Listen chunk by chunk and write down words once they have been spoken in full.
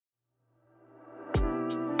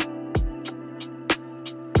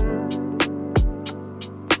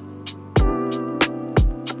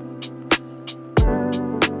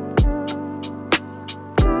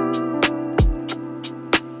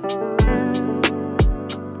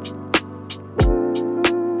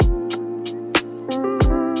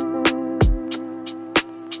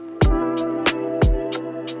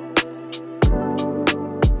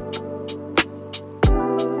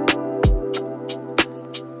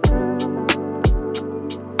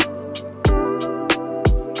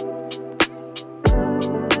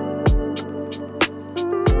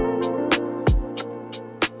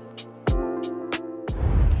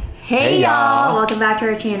Hey y'all! Welcome back to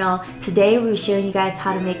our channel. Today we're showing you guys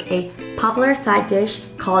how to make a popular side dish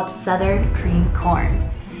called Southern Cream Corn.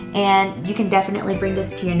 And you can definitely bring this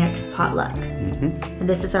to your next potluck. And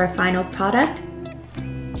this is our final product.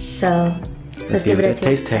 So let's give it a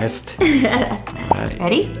taste test. Right.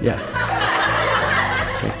 Ready? Yeah.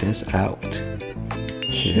 Check this out.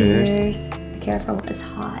 Cheers. Be careful, it's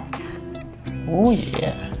hot. Oh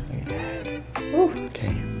yeah. Look at that. Ooh.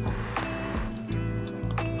 Okay.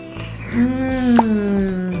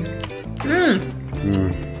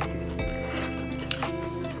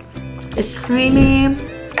 It's creamy.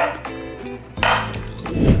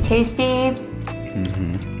 It's tasty. I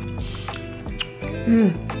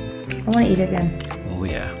want to eat it again. Oh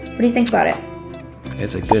yeah. What do you think about it?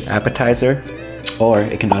 It's a good appetizer, or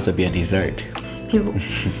it can also be a dessert. People,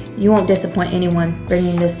 you won't disappoint anyone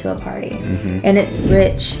bringing this to a party. And it's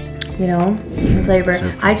rich, you know, in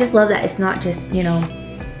flavor. I just love that it's not just, you know,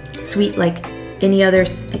 sweet like any other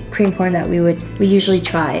cream corn that we usually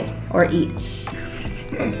try or eat.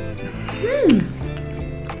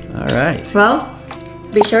 All right. Well,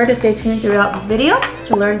 be sure to stay tuned throughout this video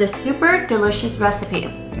to learn this super delicious recipe.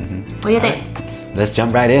 What do you think? Right. Let's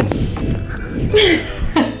jump right in.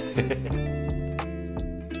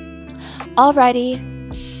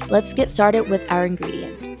 Alrighty, let's get started with our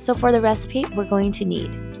ingredients. So for the recipe, we're going to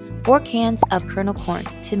need 4 cans of kernel corn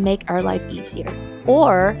to make our life easier,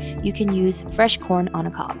 or you can use fresh corn on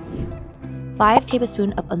a cob, 5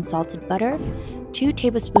 tablespoons of unsalted butter, 2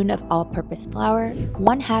 tablespoons of all-purpose flour,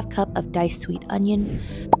 1/2 cup of diced sweet onion,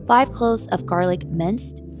 5 cloves of garlic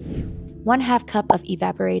minced, 1/2 cup of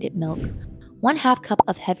evaporated milk, 1/2 cup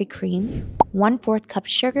of heavy cream, 1/4 cup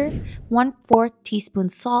sugar, 1/4 teaspoon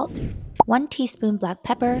salt, 1 teaspoon black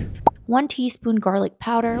pepper, 1 teaspoon garlic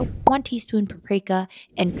powder, 1 teaspoon paprika,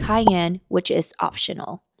 and cayenne, which is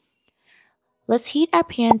optional. Let's heat our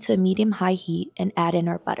pan to a medium-high heat and add in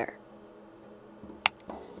our butter.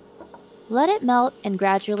 Let it melt and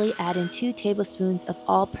gradually add in 2 tablespoons of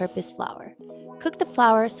all-purpose flour. Cook the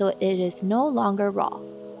flour so it is no longer raw.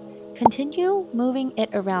 Continue moving it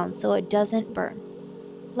around so it doesn't burn,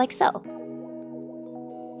 like so.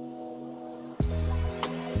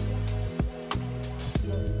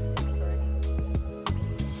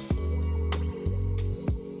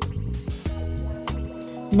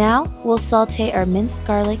 Now, we'll saute our minced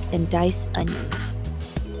garlic and diced onions.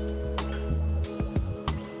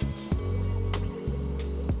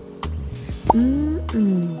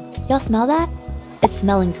 Y'all smell that? It's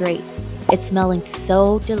smelling great. It's smelling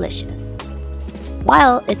so delicious.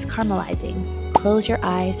 While it's caramelizing, close your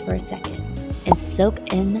eyes for a second and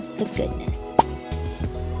soak in the goodness.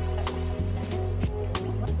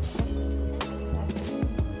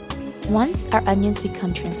 Once our onions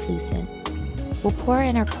become translucent, we'll pour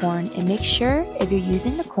in our corn and make sure if you're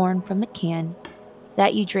using the corn from the can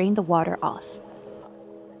that you drain the water off.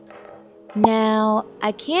 Now,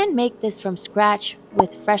 I can make this from scratch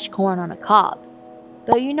with fresh corn on a cob,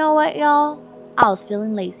 but you know what, y'all? I was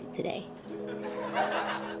feeling lazy today.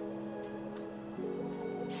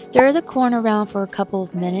 Stir the corn around for a couple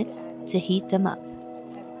of minutes to heat them up.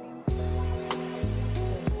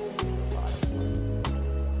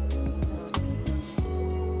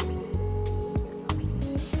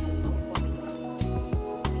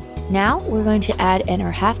 Now we're going to add in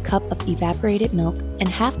our 1/2 cup of evaporated milk and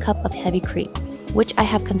 1/2 cup of heavy cream, which I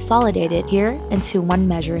have consolidated here into 1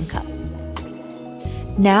 measuring cup.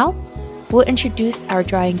 Now we'll introduce our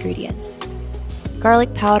dry ingredients: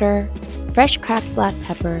 garlic powder, fresh cracked black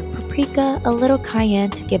pepper, paprika, a little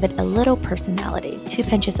cayenne to give it a little personality, 2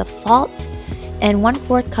 pinches of salt, and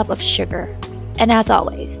 1/4 cup of sugar. And as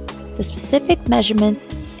always, the specific measurements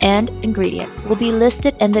and ingredients will be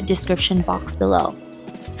listed in the description box below,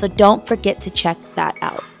 so don't forget to check that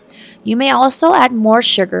out. You may also add more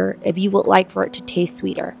sugar if you would like for it to taste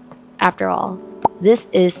sweeter. After all, this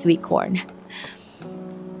is sweet corn.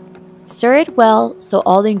 Stir it well so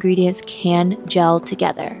all the ingredients can gel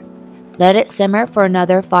together. Let it simmer for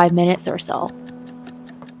another 5 minutes or so.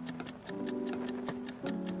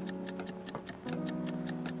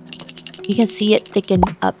 You can see it thicken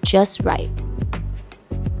up just right.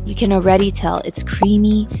 You can already tell it's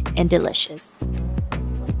creamy and delicious.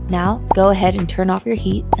 Now, go ahead and turn off your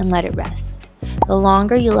heat and let it rest. The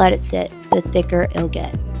longer you let it sit, the thicker it'll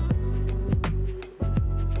get.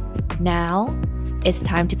 Now, it's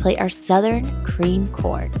time to plate our Southern Cream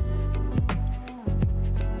Corn.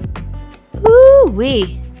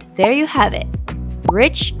 Ooh-wee! There you have it.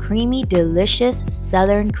 Rich, creamy, delicious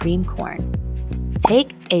Southern Cream Corn.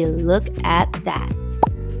 Take a look at that.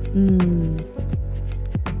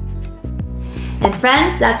 And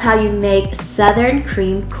friends, that's how you make Southern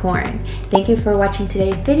cream corn. Thank you for watching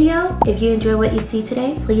today's video. If you enjoy what you see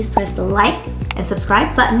today, please press the like and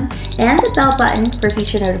subscribe button and the bell button for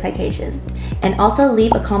future notifications. And also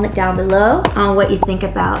leave a comment down below on what you think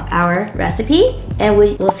about our recipe. And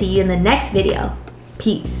we will see you in the next video.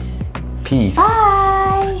 Peace. Peace.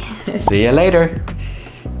 Bye. See you later.